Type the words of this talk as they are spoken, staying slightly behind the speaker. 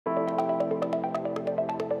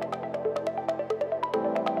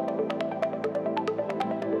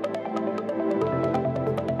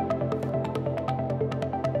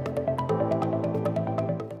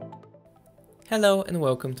Hello and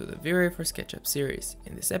welcome to the V-Ray for SketchUp series.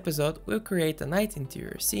 In this episode, we'll create a night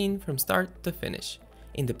interior scene from start to finish.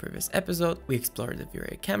 In the previous episode, we explored the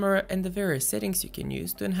V-Ray camera and the various settings you can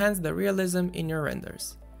use to enhance the realism in your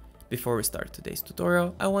renders. Before we start today's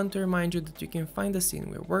tutorial, I want to remind you that you can find the scene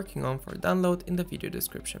we're working on for download in the video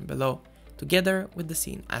description below, together with the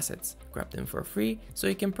scene assets. Grab them for free so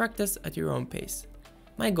you can practice at your own pace.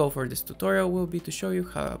 My goal for this tutorial will be to show you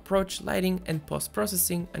how to approach lighting and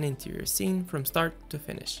post-processing an interior scene from start to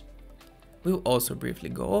finish. We'll also briefly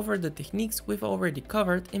go over the techniques we've already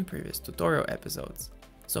covered in previous tutorial episodes.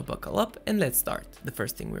 So buckle up and let's start. The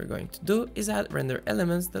first thing we're going to do is add render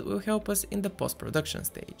elements that will help us in the post-production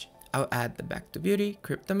stage. I'll add the Back to Beauty,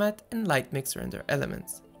 Cryptomatte and Light Mix render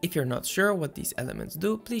elements. If you're not sure what these elements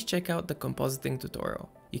do, please check out the compositing tutorial.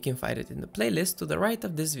 You can find it in the playlist to the right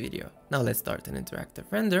of this video. Now let's start an interactive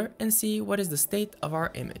render and see what is the state of our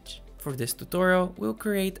image. For this tutorial, we'll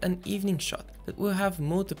create an evening shot that will have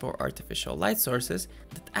multiple artificial light sources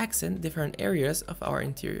that accent different areas of our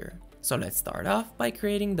interior. So let's start off by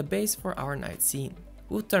creating the base for our night scene.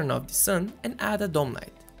 We'll turn off the sun and add a dome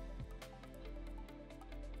light.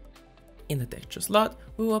 In the texture slot,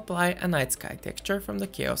 we will apply a night sky texture from the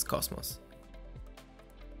Chaos Cosmos.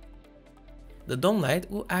 The dome light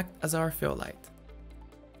will act as our fill light.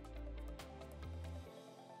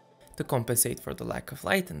 To compensate for the lack of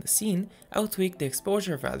light in the scene, I'll tweak the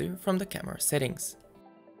exposure value from the camera settings.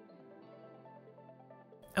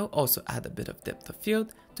 I'll also add a bit of depth of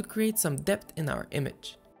field to create some depth in our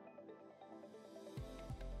image.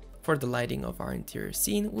 For the lighting of our interior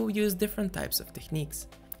scene, we'll use different types of techniques.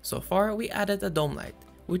 So far, we added a dome light,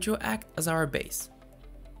 which will act as our base.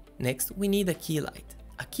 Next, we need a key light.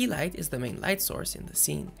 A key light is the main light source in the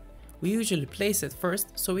scene. We usually place it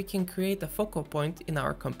first so we can create a focal point in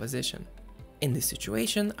our composition. In this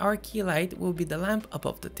situation, our key light will be the lamp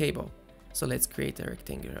above the table. So let's create a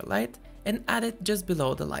rectangular light and add it just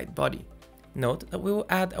below the light body. Note that we will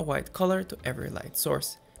add a white color to every light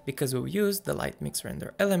source, because we'll use the light mix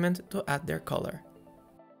render element to add their color.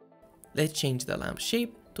 Let's change the lamp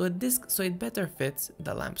shape to a disc so it better fits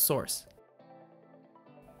the lamp source.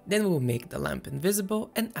 Then we'll make the lamp invisible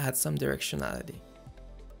and add some directionality.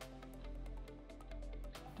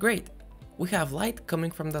 Great! We have light coming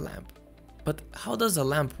from the lamp. But how does a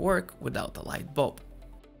lamp work without a light bulb?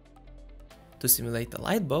 To simulate a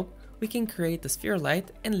light bulb, we can create a sphere light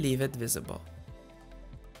and leave it visible.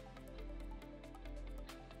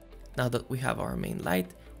 Now that we have our main light,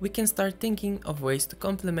 we can start thinking of ways to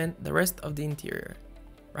complement the rest of the interior.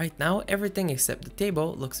 Right now, everything except the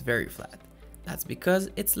table looks very flat. That's because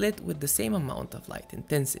it's lit with the same amount of light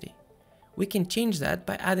intensity. We can change that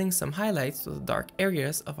by adding some highlights to the dark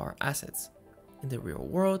areas of our assets. In the real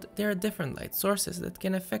world, there are different light sources that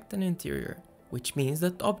can affect an interior, which means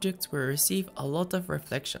that objects will receive a lot of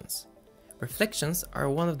reflections. Reflections are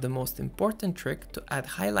one of the most important tricks to add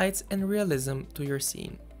highlights and realism to your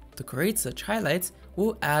scene. To create such highlights,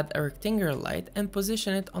 we'll add a rectangular light and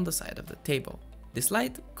position it on the side of the table. This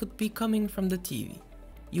light could be coming from the TV.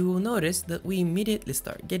 You will notice that we immediately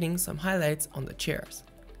start getting some highlights on the chairs.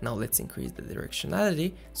 Now let's increase the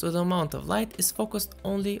directionality so the amount of light is focused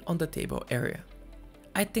only on the table area.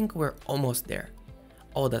 I think we're almost there.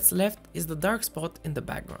 All that's left is the dark spot in the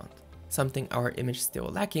background. Something our image is still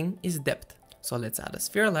lacking is depth. So let's add a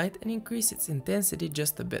sphere light and increase its intensity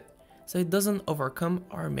just a bit, so it doesn't overcome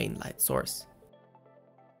our main light source.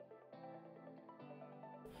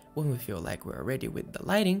 When we feel like we're ready with the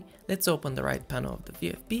lighting, let's open the right panel of the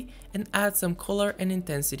VFP and add some color and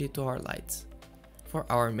intensity to our lights. For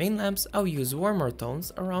our main lamps, I'll use warmer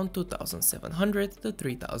tones around 2700 to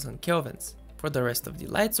 3000 kelvins. For the rest of the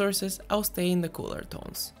light sources, I'll stay in the cooler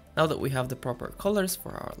tones. Now that we have the proper colors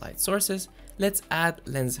for our light sources, let's add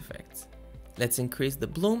lens effects. Let's increase the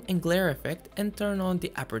bloom and glare effect and turn on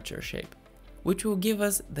the aperture shape, which will give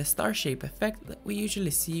us the star shape effect that we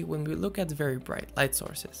usually see when we look at very bright light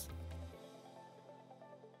sources.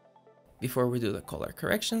 Before we do the color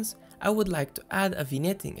corrections, I would like to add a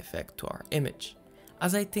vignetting effect to our image,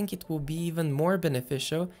 as I think it will be even more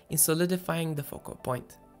beneficial in solidifying the focal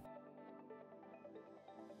point.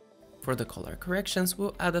 For the color corrections,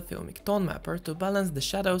 we'll add a filmic tone mapper to balance the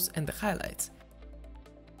shadows and the highlights,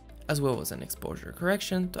 as well as an exposure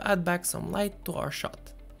correction to add back some light to our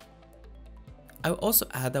shot. I'll also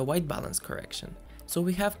add a white balance correction, so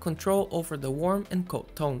we have control over the warm and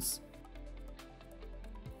cold tones.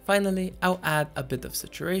 Finally, I'll add a bit of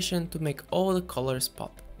saturation to make all the colors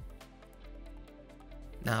pop.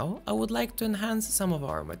 Now, I would like to enhance some of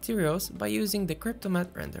our materials by using the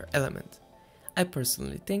Cryptomatte render element. I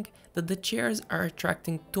personally think that the chairs are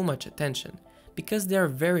attracting too much attention, because they are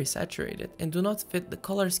very saturated and do not fit the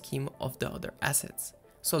color scheme of the other assets.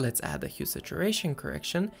 So let's add a hue saturation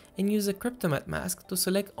correction and use a cryptomatte mask to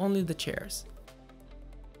select only the chairs.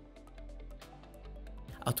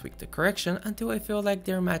 I'll tweak the correction until I feel like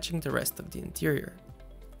they're matching the rest of the interior.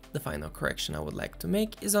 The final correction I would like to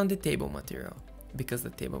make is on the table material. Because the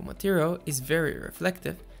table material is very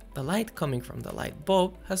reflective, the light coming from the light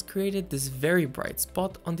bulb has created this very bright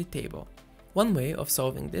spot on the table. One way of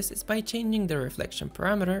solving this is by changing the reflection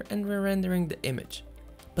parameter and re-rendering the image.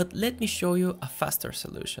 But let me show you a faster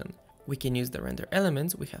solution. We can use the render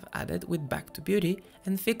elements we have added with Back to Beauty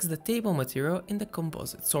and fix the table material in the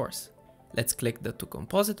composite source. Let's click the To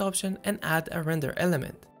Composite option and add a render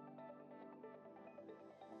element.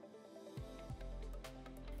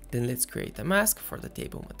 Then let's create a mask for the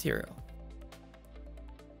table material.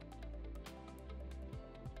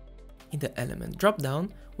 In the element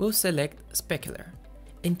dropdown, we'll select Specular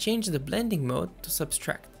and change the blending mode to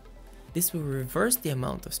Subtract. This will reverse the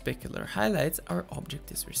amount of specular highlights our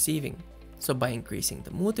object is receiving. So by increasing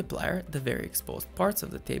the multiplier, the very exposed parts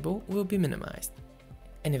of the table will be minimized.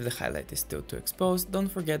 And if the highlight is still too exposed, don't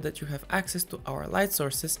forget that you have access to our light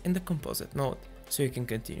sources in the composite mode, so you can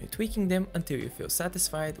continue tweaking them until you feel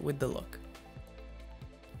satisfied with the look.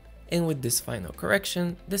 And with this final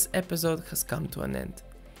correction, this episode has come to an end.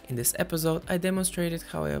 In this episode, I demonstrated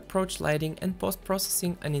how I approach lighting and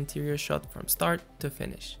post-processing an interior shot from start to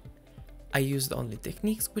finish. I used only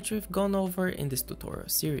techniques which we've gone over in this tutorial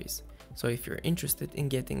series, so if you're interested in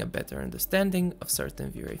getting a better understanding of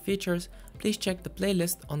certain V-Ray features, please check the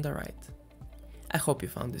playlist on the right. I hope you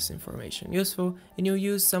found this information useful and you'll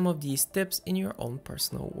use some of these tips in your own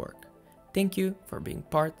personal work. Thank you for being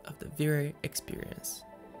part of the V-Ray experience.